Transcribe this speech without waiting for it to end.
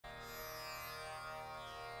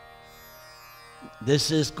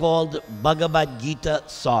This is called Bhagavad-gita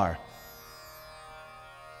Sar.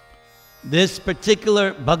 This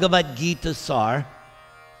particular Bhagavad-gita Sar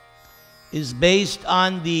is based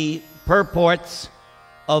on the purports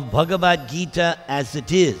of Bhagavad-gita as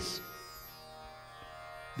it is.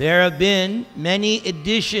 There have been many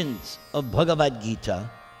editions of Bhagavad-gita,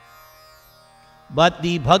 but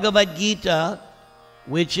the Bhagavad-gita,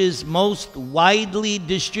 which is most widely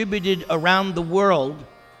distributed around the world,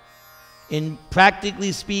 in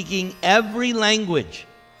practically speaking every language,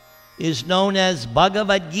 is known as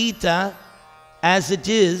Bhagavad-gita as it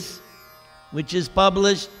is, which is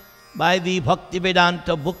published by the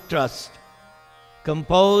Bhaktivedanta Book Trust,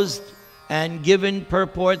 composed and given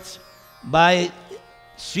purports by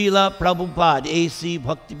Srila Prabhupada, A.C.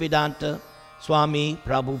 Bhaktivedanta Swami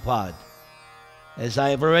Prabhupada. As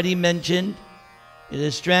I have already mentioned, it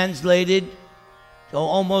is translated to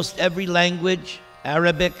almost every language: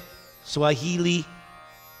 Arabic, Swahili,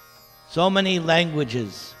 so many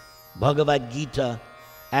languages. Bhagavad-gita,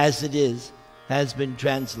 as it is, has been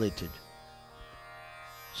translated.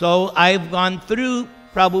 So I've gone through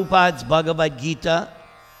Prabhupada's Bhagavad-gita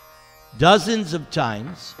dozens of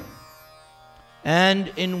times,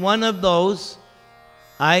 and in one of those,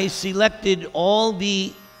 I selected all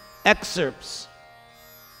the excerpts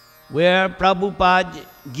where Prabhupada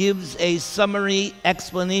gives a summary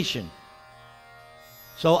explanation.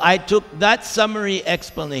 So I took that summary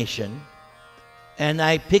explanation and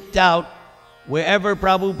I picked out wherever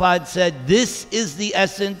Prabhupada said, this is the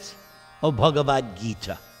essence of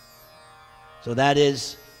Bhagavad-gita. So that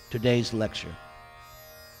is today's lecture.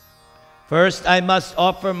 First, I must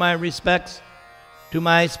offer my respects to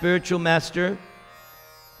my spiritual master,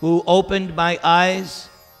 who opened my eyes,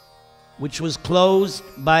 which was closed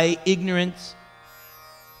by ignorance,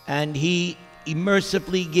 and he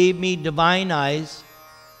immersively gave me divine eyes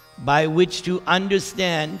by which to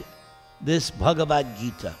understand this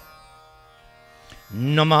Bhagavad-gita.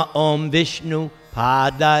 Nama Om Vishnu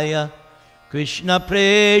Padaya Krishna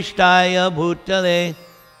Preshtaya Bhutale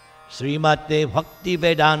Srimate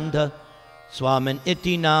Bhaktivedanta Swamin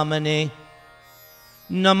Iti Namane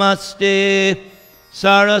Namaste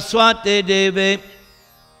Saraswate Deve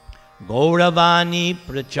Gauravani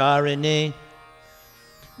Pracharine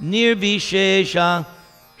Nirvishesha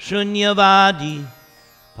Shunyavadi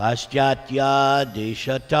Paschatya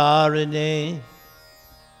Deshatarine.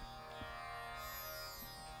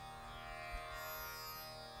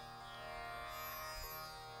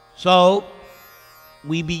 So,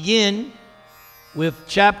 we begin with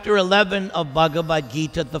chapter 11 of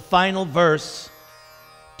Bhagavad-gita, the final verse,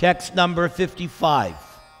 text number 55.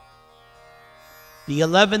 The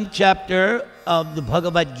 11th chapter of the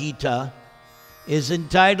Bhagavad-gita is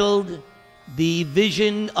entitled The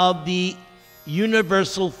Vision of the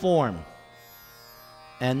Universal Form.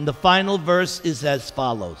 And the final verse is as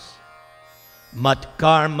follows. Mat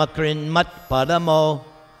karma krin mat paramo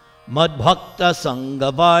mad bhakta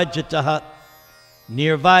sangavarjitaha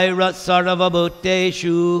nirvaira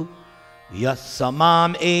sarvabhuteshu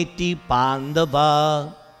yasamam eti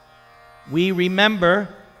pandava. We remember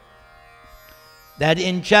that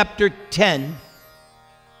in chapter 10,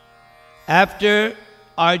 after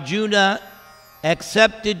Arjuna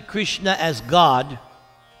accepted Krishna as God,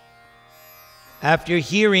 after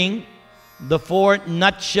hearing the 4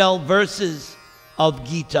 nutshell verses of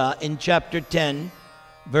Gita in chapter 10,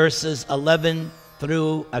 verses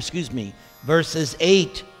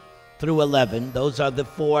 8 through 11, those are the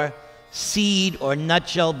 4 seed or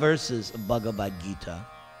nutshell verses of Bhagavad-gita.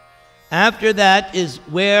 After that is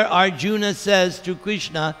where Arjuna says to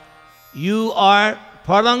Krishna, you are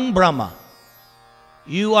Parang Brahma.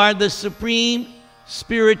 You are the supreme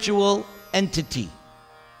spiritual entity.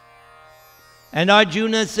 And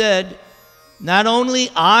Arjuna said, not only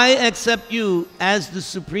I accept you as the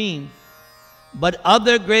supreme, but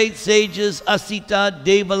other great sages, Asita,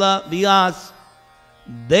 Devala, Vyas,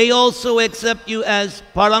 they also accept you as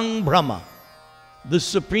Parang Brahma, the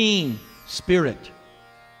supreme spirit.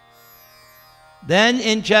 Then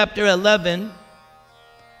in chapter 11,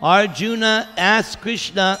 Arjuna asked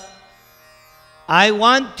Krishna, I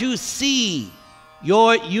want to see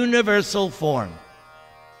your universal form.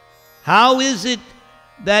 How is it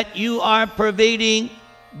that you are pervading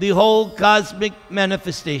the whole cosmic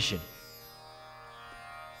manifestation?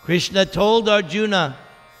 Krishna told Arjuna,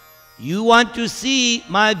 you want to see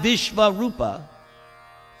my Vishvarupa,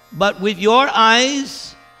 but with your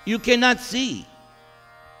eyes you cannot see.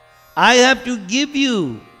 I have to give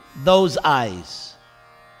you those eyes.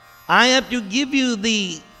 I have to give you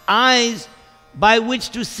the eyes by which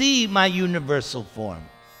to see my universal form.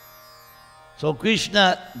 So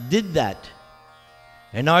Krishna did that.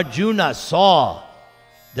 And Arjuna saw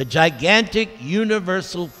the gigantic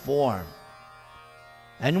universal form.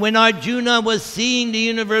 And when Arjuna was seeing the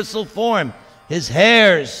universal form, his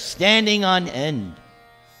hairs standing on end,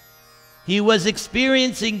 he was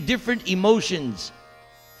experiencing different emotions: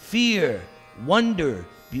 fear, wonder,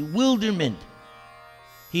 bewilderment.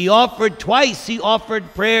 He offered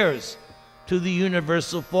prayers to the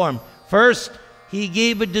universal form. First, he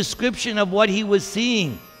gave a description of what he was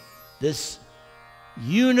seeing. This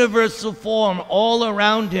universal form all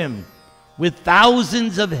around him, with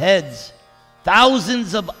thousands of heads,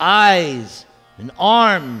 thousands of eyes, and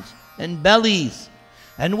arms, and bellies.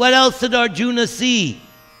 And what else did Arjuna see?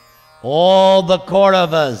 All the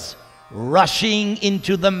Kauravas rushing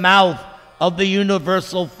into the mouth of the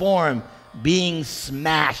universal form, being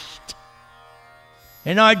smashed.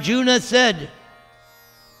 And Arjuna said,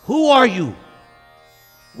 "Who are you?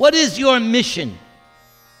 What is your mission?"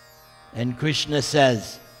 And Krishna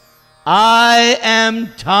says, "I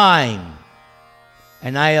am time,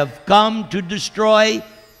 and I have come to destroy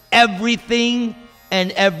everything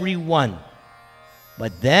and everyone."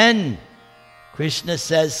 But then Krishna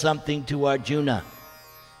says something to Arjuna.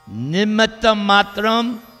 Nimitta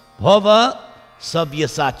matram bhava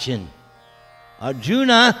savyasachin.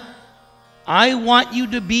 Arjuna, I want you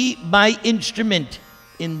to be my instrument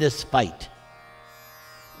in this fight.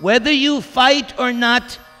 Whether you fight or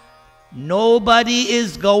not, nobody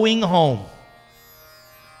is going home.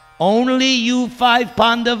 Only you 5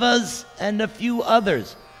 Pandavas and a few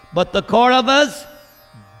others. But the Kauravas,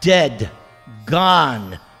 dead,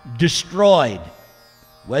 gone, destroyed.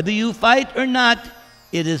 Whether you fight or not,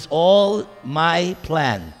 it is all my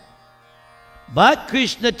plan. But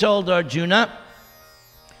Krishna told Arjuna,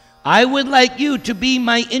 I would like you to be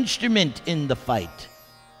my instrument in the fight.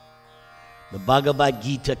 The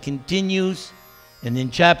Bhagavad-gita continues, and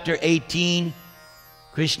in chapter 18,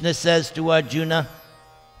 Krishna says to Arjuna,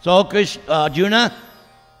 "So Arjuna,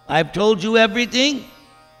 I've told you everything.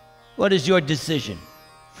 What is your decision?"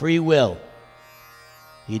 Free will.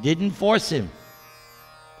 He didn't force him.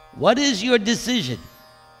 "What is your decision?"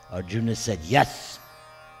 Arjuna said, "Yes,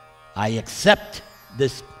 I accept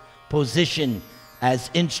this position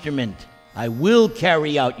as instrument. I will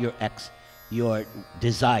carry out your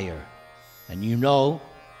desire." And you know,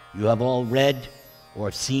 you have all read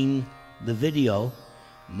or seen the video,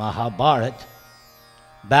 Mahabharata.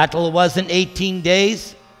 Battle wasn't 18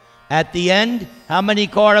 days. At the end, how many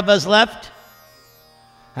Kauravas left?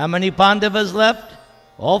 How many Pandavas left?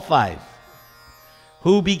 All 5.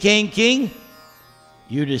 Who became king?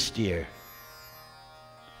 Yudhishthira.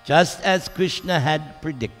 Just as Krishna had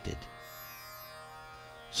predicted.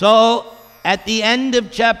 So, at the end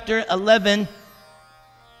of chapter 11,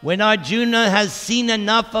 when Arjuna has seen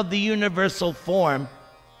enough of the universal form,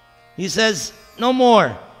 he says, "No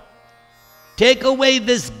more. Take away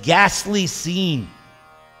this ghastly scene,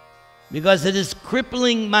 because it is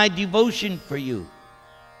crippling my devotion for you.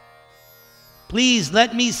 Please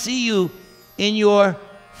let me see you in your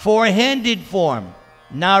 4-handed form,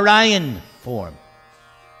 Narayan form."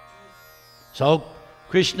 So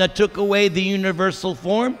Krishna took away the universal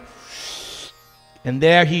form, and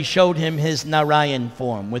there he showed him his Narayan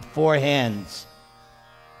form with 4 hands: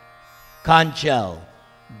 conch shell,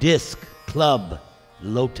 disc, club,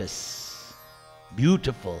 lotus.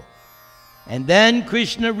 Beautiful. And then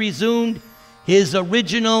Krishna resumed his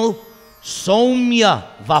original Soumya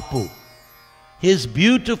Vapu, his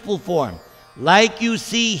beautiful form, like you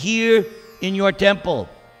see here in your temple.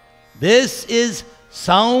 This is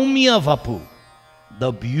Soumya Vapu,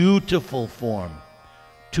 the beautiful form,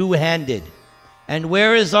 2-handed. And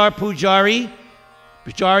where is our Pujari?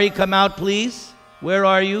 Pujari, come out, please. Where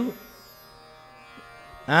are you?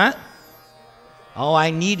 Huh? Oh,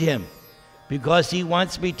 I need him, because he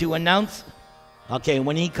wants me to announce. Okay,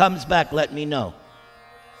 when he comes back, let me know.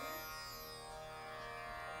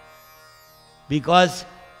 Because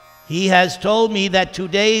he has told me that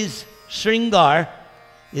today's Sringar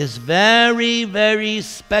is very, very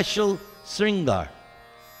special Sringar.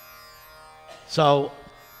 So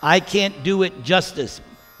I can't do it justice.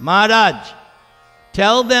 Maharaj,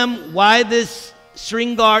 tell them why this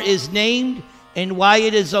Sringar is named and why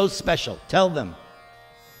it is so special. Tell them.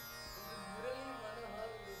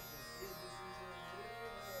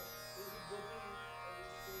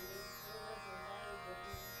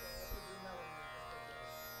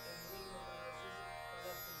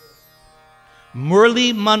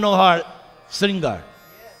 Murli Manohar Sringar.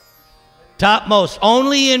 Topmost,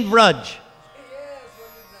 only in Vraj.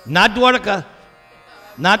 Not Dwarka,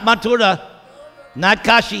 not Mathura, not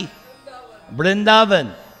Kashi,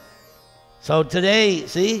 Vrindavan. So today,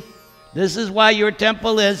 see, This is why your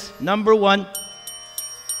temple is number one.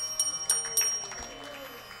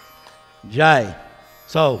 Jai.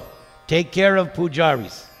 So, take care of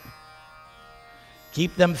pujaris.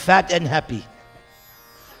 Keep them fat and happy.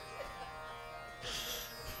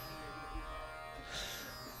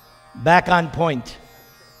 Back on point.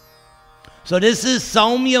 So this is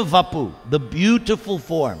Saumya Vapu, the beautiful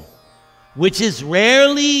form, which is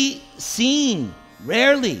rarely seen,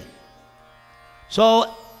 rarely.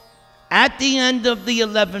 So at the end of the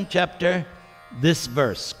 11th chapter, this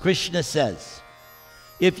verse, Krishna says,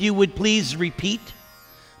 if you would please repeat,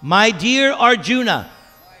 my dear Arjuna,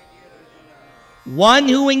 one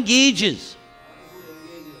who engages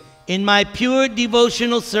in my pure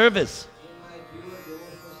devotional service,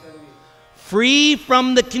 free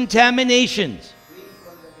from the contaminations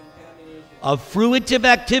of fruitive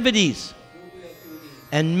activities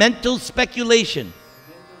and mental speculation,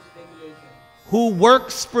 who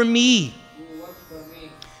works for me,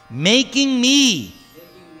 making me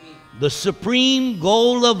the supreme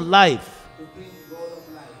goal of life,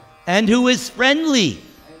 and who is friendly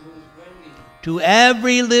to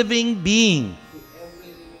every living being.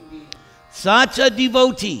 Such a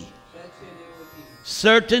devotee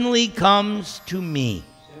certainly comes to me.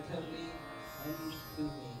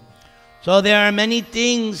 So there are many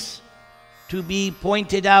things to be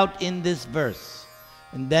pointed out in this verse.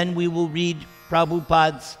 And then we will read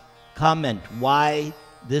Prabhupada's comment. Why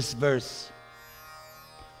this verse?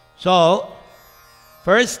 So,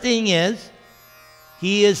 first thing is,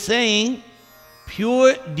 he is saying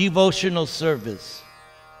pure devotional service.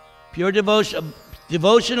 Pure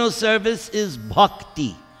devotional service is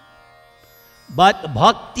bhakti. But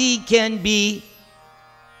bhakti can be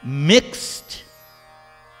mixed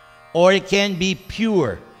or it can be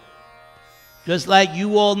pure. Just like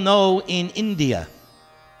you all know in India,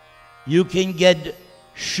 you can get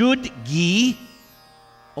Shuddh ghee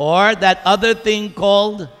or that other thing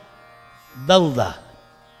called dalda.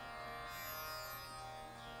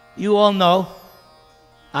 You all know.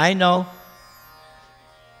 I know.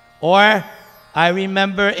 Or I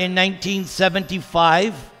remember in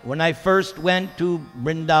 1975, when I first went to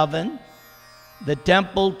Vrindavan, the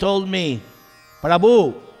temple told me,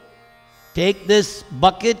 Prabhu, take this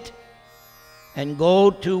bucket and go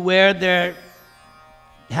to where they're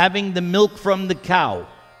having the milk from the cow.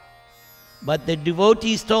 But the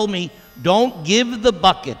devotees told me, don't give the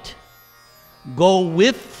bucket. Go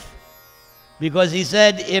with, because he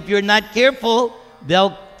said, if you're not careful,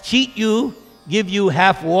 they'll cheat you, give you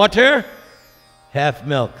half water, half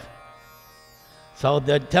milk. So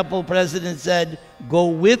the temple president said, go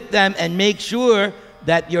with them and make sure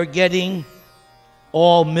that you're getting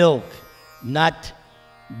all milk, not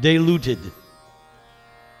diluted.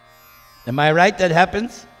 Am I right that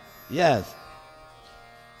happens? Yes.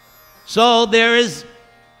 So there is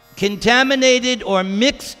contaminated or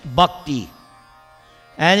mixed bhakti.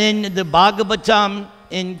 And in the Bhagavatam,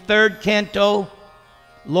 in 3rd canto,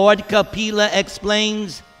 Lord Kapila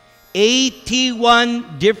explains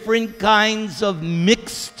 81 different kinds of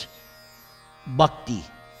mixed bhakti.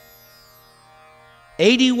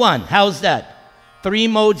 81. How's that? 3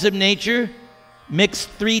 modes of nature, mixed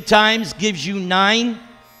 3 times gives you 9.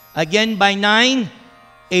 Again by 9,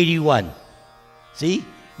 81. See?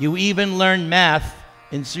 You even learn math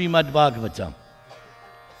in Srimad Bhagavatam.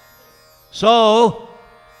 So,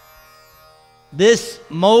 this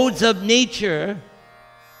modes of nature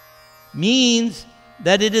means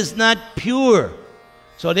that it is not pure.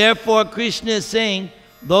 So therefore, Krishna is saying,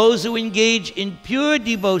 those who engage in pure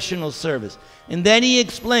devotional service. And then he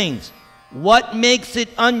explains, what makes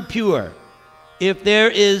it unpure? If there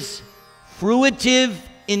is fruitive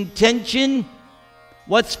intention.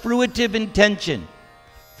 What's fruitive intention?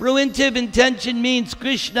 Fruitive intention means,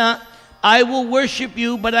 Krishna, I will worship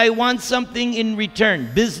you, but I want something in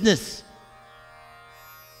return. Business.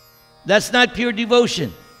 That's not pure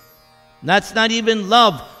devotion. That's not even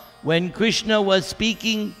love. When Krishna was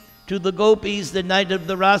speaking to the gopis the night of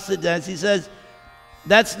the Rasa dance, he says,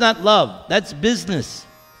 that's not love, that's business.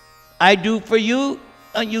 I do for you,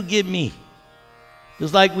 and you give me.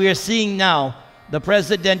 Just like we are seeing now, the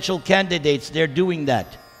presidential candidates, they're doing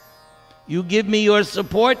that. You give me your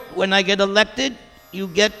support, when I get elected, you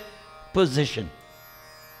get position.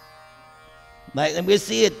 And we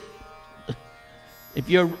see it. If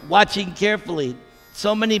you're watching carefully,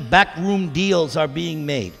 so many backroom deals are being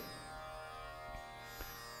made.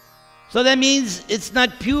 So that means it's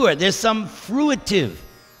not pure. There's some fruitive.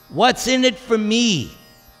 What's in it for me?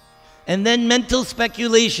 And then mental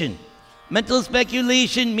speculation. Mental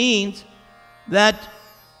speculation means that,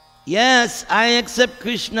 yes, I accept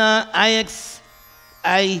Krishna,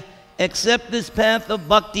 I accept this path of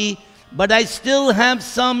bhakti, but I still have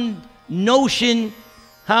some notion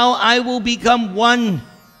how I will become one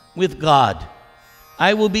with God.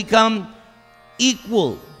 I will become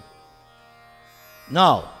equal.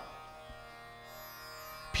 No.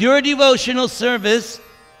 Pure devotional service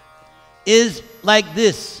is like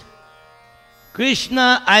this.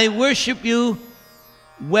 Krishna, I worship you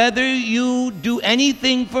whether you do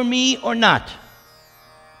anything for me or not.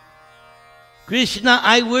 Krishna,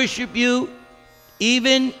 I worship you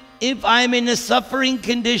even if I'm in a suffering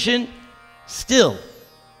condition still.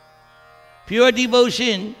 Pure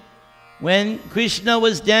devotion, when Krishna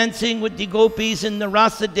was dancing with the gopis in the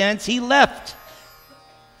rasa dance, he left.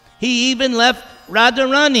 He even left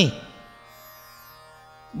Radharani.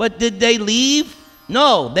 But did they leave?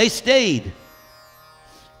 No, they stayed.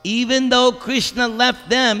 Even though Krishna left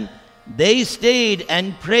them, they stayed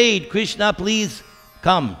and prayed, Krishna, please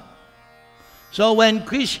come. So when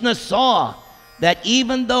Krishna saw that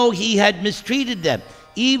even though he had mistreated them,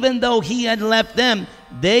 even though he had left them,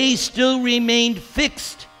 they still remained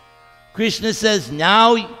fixed. Krishna says,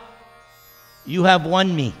 now you have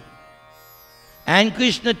won me. And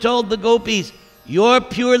Krishna told the gopis, your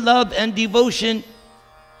pure love and devotion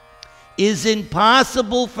is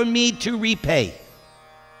impossible for me to repay.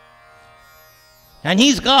 And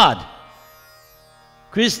he's God.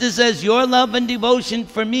 Krishna says, your love and devotion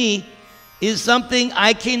for me is something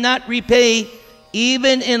I cannot repay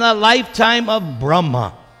even in a lifetime of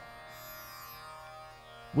Brahma,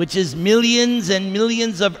 which is millions and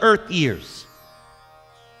millions of earth years.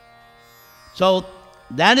 So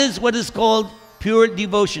that is what is called pure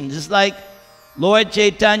devotion. Just like Lord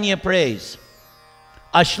Chaitanya prays,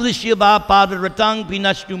 Ashlishyava padaratang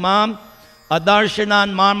pinashtumam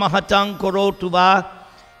adarshanan marmahatang korotuva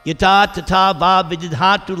yata tata va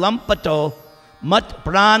vididhatu lampato mat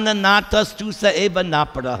prana natastu sa eva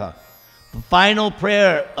naparaha. The final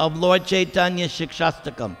prayer of Lord Chaitanya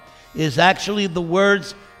Shikshastakam is actually the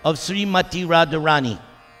words of Srimati Radharani.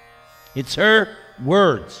 It's her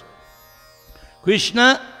words.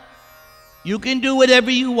 Krishna, you can do whatever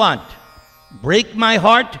you want. Break my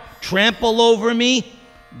heart, trample over me,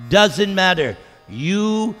 doesn't matter.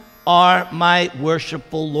 You are my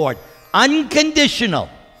worshipful Lord. Unconditional.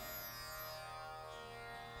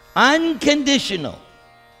 Unconditional.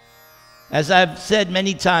 As I've said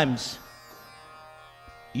many times,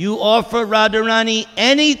 you offer Radharani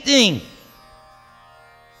anything.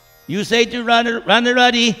 You say to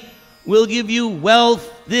Radharani, we'll give you wealth,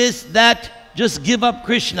 this, that, just give up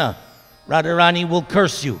Krishna. Radharani will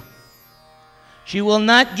curse you. She will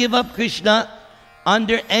not give up Krishna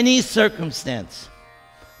under any circumstance.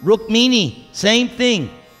 Rukmini, same thing.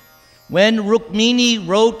 When Rukmini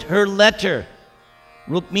wrote her letter,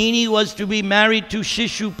 Rukmini was to be married to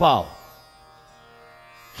Shishupal.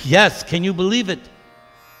 Yes, can you believe it?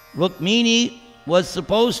 Rukmini was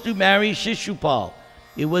supposed to marry Shishupal.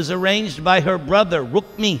 It was arranged by her brother,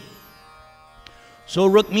 Rukmi. So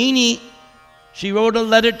Rukmini, she wrote a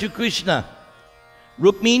letter to Krishna.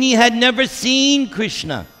 Rukmini had never seen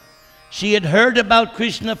Krishna. She had heard about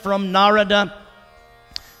Krishna from Narada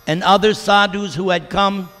and other sadhus who had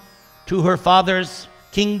come to her father's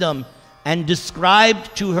kingdom and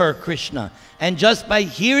described to her Krishna. And just by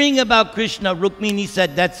hearing about Krishna, Rukmini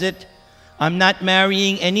said, that's it. I'm not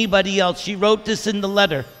marrying anybody else. She wrote this in the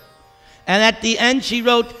letter. And at the end she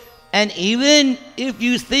wrote, and even if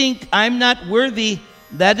you think I'm not worthy,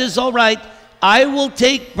 that is all right. I will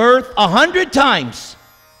take birth 100 times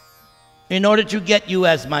in order to get you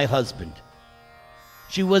as my husband.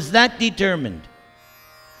 She was that determined.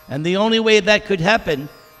 And the only way that could happen,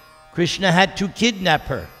 Krishna had to kidnap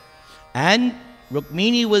her. And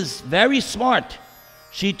Rukmini was very smart.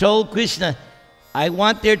 She told Krishna, I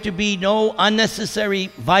want there to be no unnecessary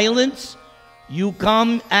violence. You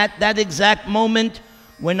come at that exact moment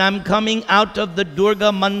when I'm coming out of the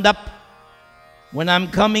Durga Mandap. When I'm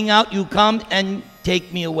coming out, you come and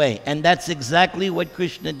take me away. And that's exactly what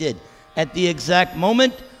Krishna did. At the exact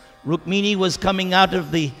moment, Rukmini was coming out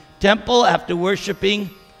of the temple after worshipping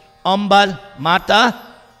Amba Mata.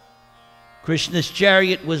 Krishna's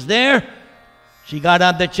chariot was there. She got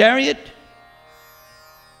on the chariot.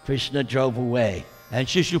 Krishna drove away. And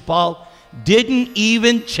Shishupal didn't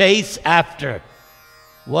even chase after.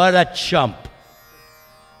 What a chump.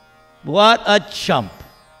 What a chump.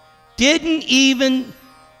 Didn't even,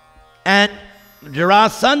 and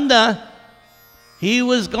Jarasandha, he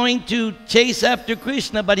was going to chase after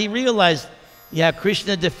Krishna, but he realized, yeah,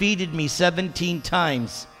 Krishna defeated me 17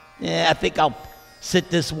 times. Yeah, I think I'll sit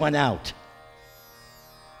this one out.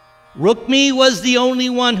 Rukmi was the only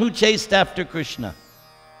one who chased after Krishna.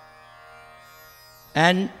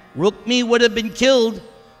 And Rukmini would have been killed,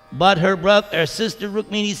 but her sister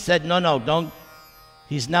Rukmini said, no, don't.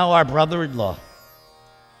 He's now our brother-in-law.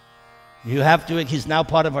 You have to, he's now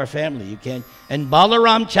part of our family. You can't. And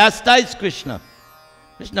Balaram chastised Krishna.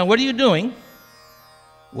 Krishna, what are you doing?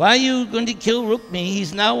 Why are you going to kill Rukmini?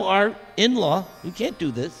 He's now our in-law. You can't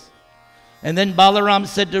do this. And then Balaram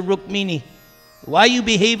said to Rukmini, why are you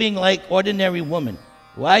behaving like ordinary woman?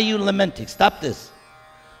 Why are you lamenting? Stop this.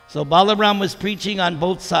 So Balaram was preaching on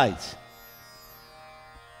both sides.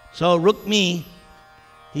 So Rukmini,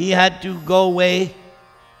 he had to go away,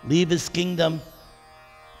 leave his kingdom.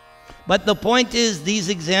 But the point is, these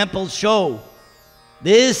examples show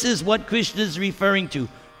this is what Krishna is referring to,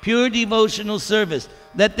 pure devotional service,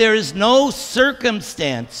 that there is no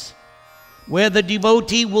circumstance where the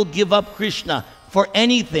devotee will give up Krishna for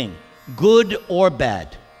anything, good or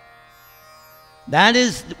bad. That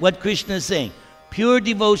is what Krishna is saying, pure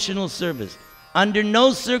devotional service. Under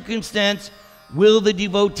no circumstance will the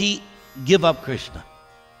devotee give up Krishna.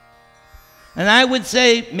 And I would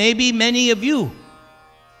say maybe many of you,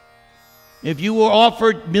 if you were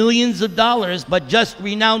offered millions of dollars but just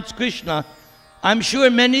renounced Krishna, I'm sure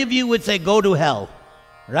many of you would say, go to hell.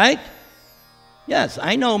 Right? Yes,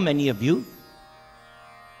 I know many of you.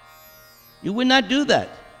 You would not do that.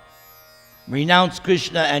 Renounce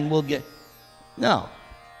Krishna and we'll get... No.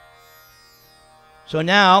 So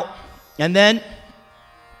now, and then,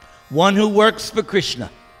 one who works for Krishna.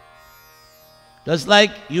 Just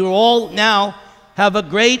like you all now have a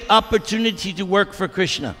great opportunity to work for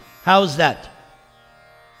Krishna. How's that?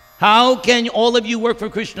 How can all of you work for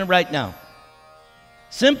Krishna right now?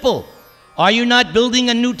 Simple. Are you not building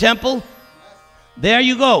a new temple? There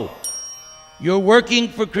you go. You're working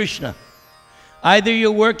for Krishna. Either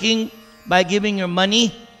you're working by giving your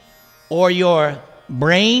money or your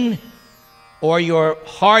brain or your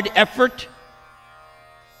hard effort,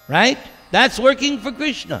 right? That's working for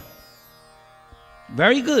Krishna.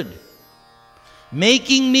 Very good.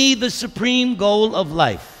 Making me the supreme goal of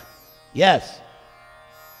life. Yes.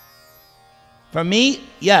 For me,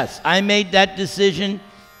 yes, I made that decision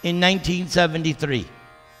in 1973.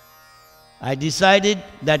 I decided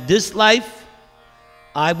that this life,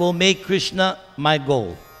 I will make Krishna my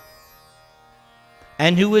goal.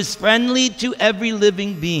 And who is friendly to every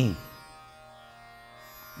living being.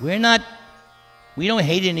 We don't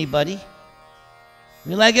hate anybody.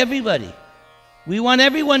 We like everybody. We want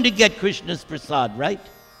everyone to get Krishna's prasad, right?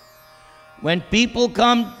 When people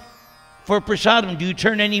come for prasadam, do you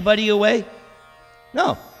turn anybody away?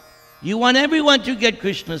 No. You want everyone to get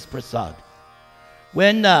Krishna's prasad.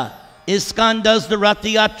 When ISKCON does the Rath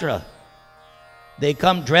Yatra, they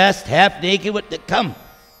come dressed, half naked, come,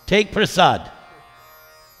 take prasad.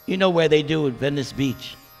 You know where they do at Venice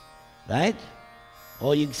Beach, right?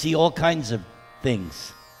 Oh, you can see all kinds of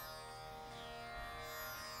things.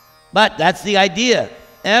 But that's the idea.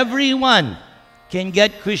 Everyone can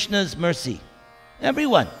get Krishna's mercy.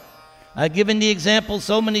 Everyone. I've given the example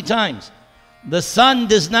so many times. The sun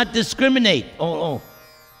does not discriminate.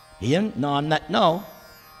 Him? No, I'm not. No.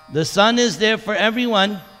 The sun is there for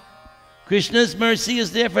everyone. Krishna's mercy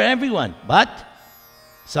is there for everyone. But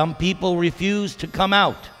some people refuse to come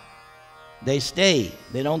out. They stay.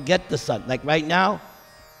 They don't get the sun. Like right now,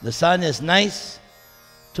 the sun is nice.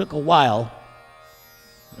 Took a while.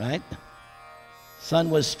 Right? Sun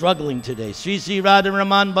was struggling today. Sri Sri Radha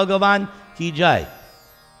Raman Bhagavan Ki Jai.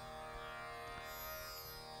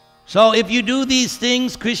 So if you do these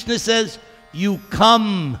things, Krishna says, you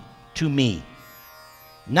come to me.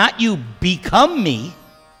 Not you become me.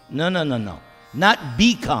 No. Not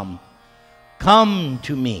become. Come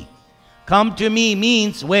to me. Come to me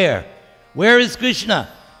means where? Where is Krishna?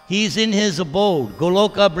 He's in his abode,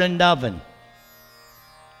 Goloka Vrindavan.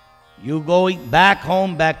 You going back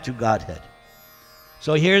home, back to Godhead.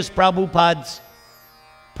 So here's Prabhupada's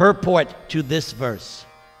purport to this verse.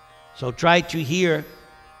 So try to hear,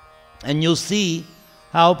 and you'll see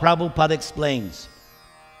how Prabhupada explains.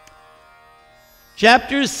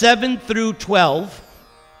 Chapters 7 through 12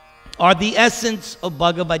 are the essence of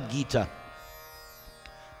Bhagavad-gita.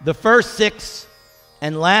 The first 6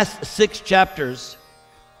 and last 6 chapters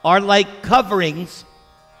are like coverings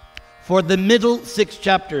for the middle 6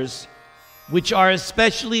 chapters, which are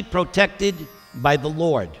especially protected by the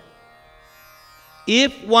Lord.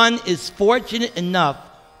 If one is fortunate enough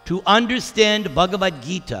to understand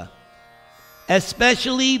Bhagavad-gita,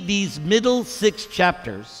 especially these middle 6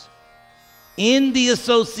 chapters, in the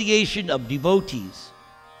association of devotees,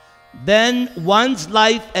 then one's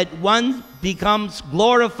life at once becomes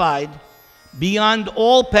glorified beyond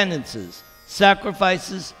all penances,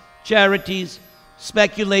 sacrifices, charities,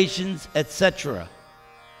 speculations, etc.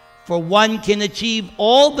 for one can achieve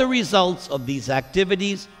all the results of these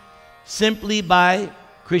activities simply by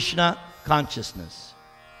Krishna consciousness.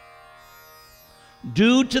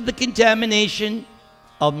 Due to the contamination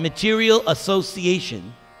of material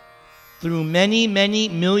association through many, many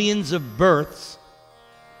millions of births,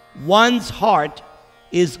 one's heart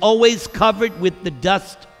is always covered with the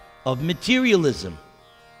dust of materialism.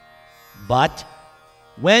 But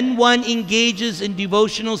when one engages in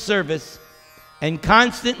devotional service and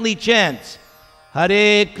constantly chants,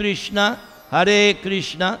 Hare Krishna,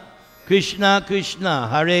 Krishna Krishna,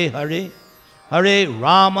 Hare Hare, Hare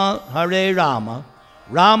Rama,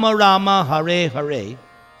 Rama Rama, Hare Hare,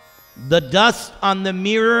 the dust on the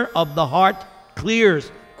mirror of the heart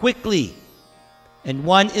clears quickly, and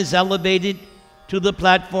one is elevated to the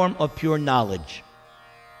platform of pure knowledge.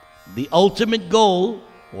 The ultimate goal,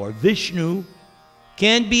 or Vishnu,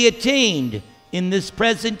 can be attained in this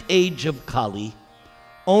present age of Kali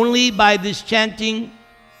only by this chanting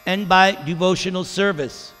and by devotional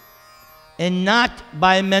service, and not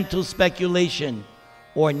by mental speculation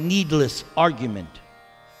or needless argument.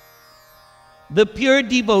 The pure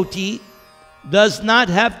devotee does not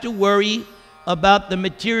have to worry about the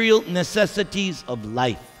material necessities of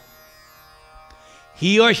life.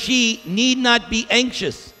 He or she need not be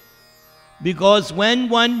anxious, because when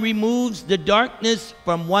one removes the darkness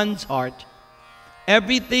from one's heart,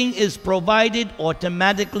 everything is provided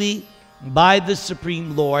automatically by the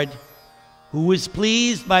Supreme Lord, who is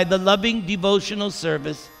pleased by the loving devotional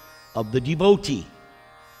service of the devotee.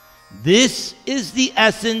 This is the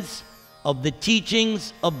essence of the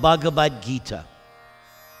teachings of Bhagavad-gita.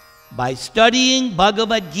 By studying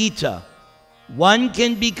Bhagavad-gita, one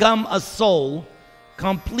can become a soul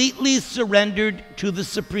completely surrendered to the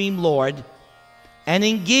Supreme Lord and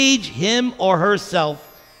engage him or herself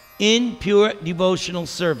in pure devotional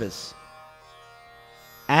service.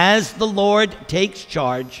 As the Lord takes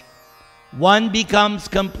charge, one becomes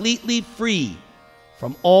completely free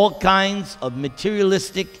from all kinds of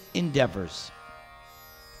materialistic endeavors.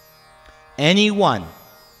 Anyone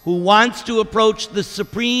who wants to approach the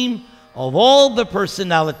supreme of all the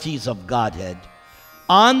personalities of Godhead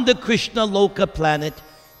on the Krishna Loka planet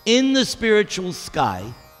in the spiritual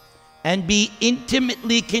sky and be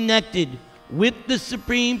intimately connected with the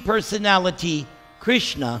Supreme Personality,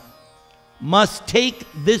 Krishna, must take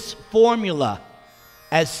this formula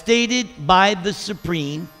as stated by the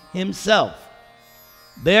Supreme himself.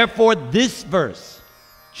 Therefore, this verse,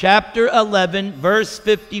 chapter 11, verse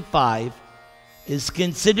 55, is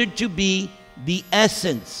considered to be the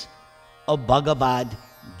essence of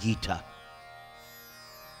Bhagavad-gita.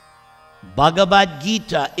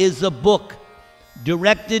 Bhagavad-gita is a book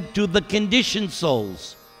directed to the conditioned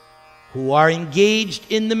souls who are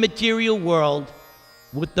engaged in the material world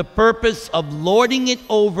with the purpose of lording it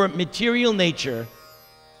over material nature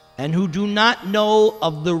and who do not know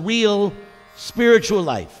of the real spiritual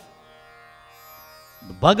life.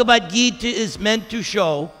 The Bhagavad-gita is meant to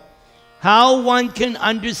show how one can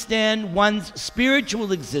understand one's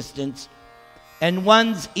spiritual existence and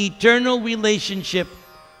one's eternal relationship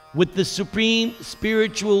with the Supreme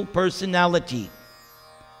Spiritual Personality,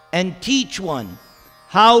 and teach one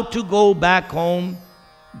how to go back home,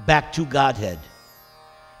 back to Godhead.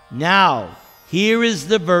 Now, here is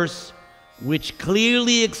the verse which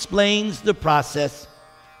clearly explains the process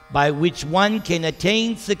by which one can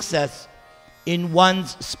attain success in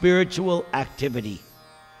one's spiritual activity.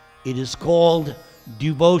 It is called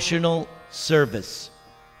devotional service.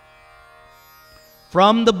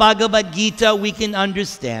 From the Bhagavad-gita, we can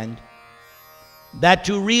understand that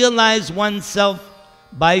to realize oneself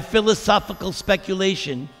by philosophical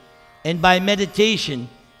speculation and by meditation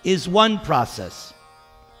is one process.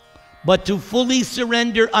 But to fully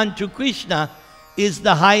surrender unto Krishna is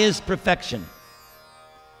the highest perfection.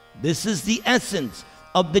 This is the essence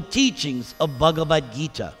of the teachings of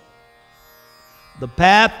Bhagavad-gita. The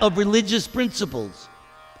path of religious principles,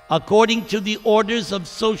 according to the orders of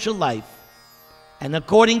social life and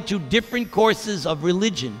according to different courses of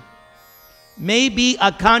religion, may be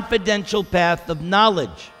a confidential path of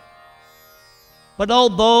knowledge. But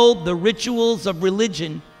although the rituals of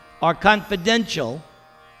religion are confidential,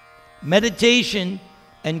 meditation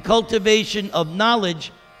and cultivation of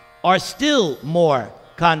knowledge are still more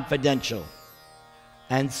confidential.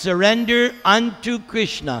 And surrender unto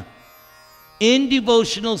Krishna in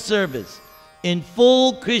devotional service, in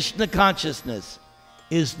full Krishna consciousness,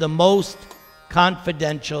 is the most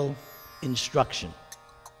confidential instruction.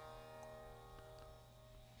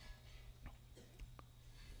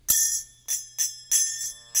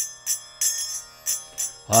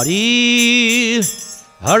 Hari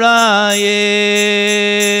Haraye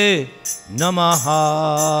Namaha.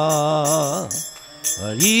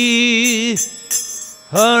 Hari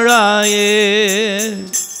Haraye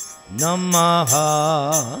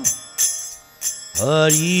Namaha.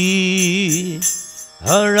 Hari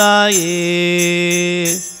Haraye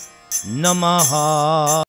Namaha.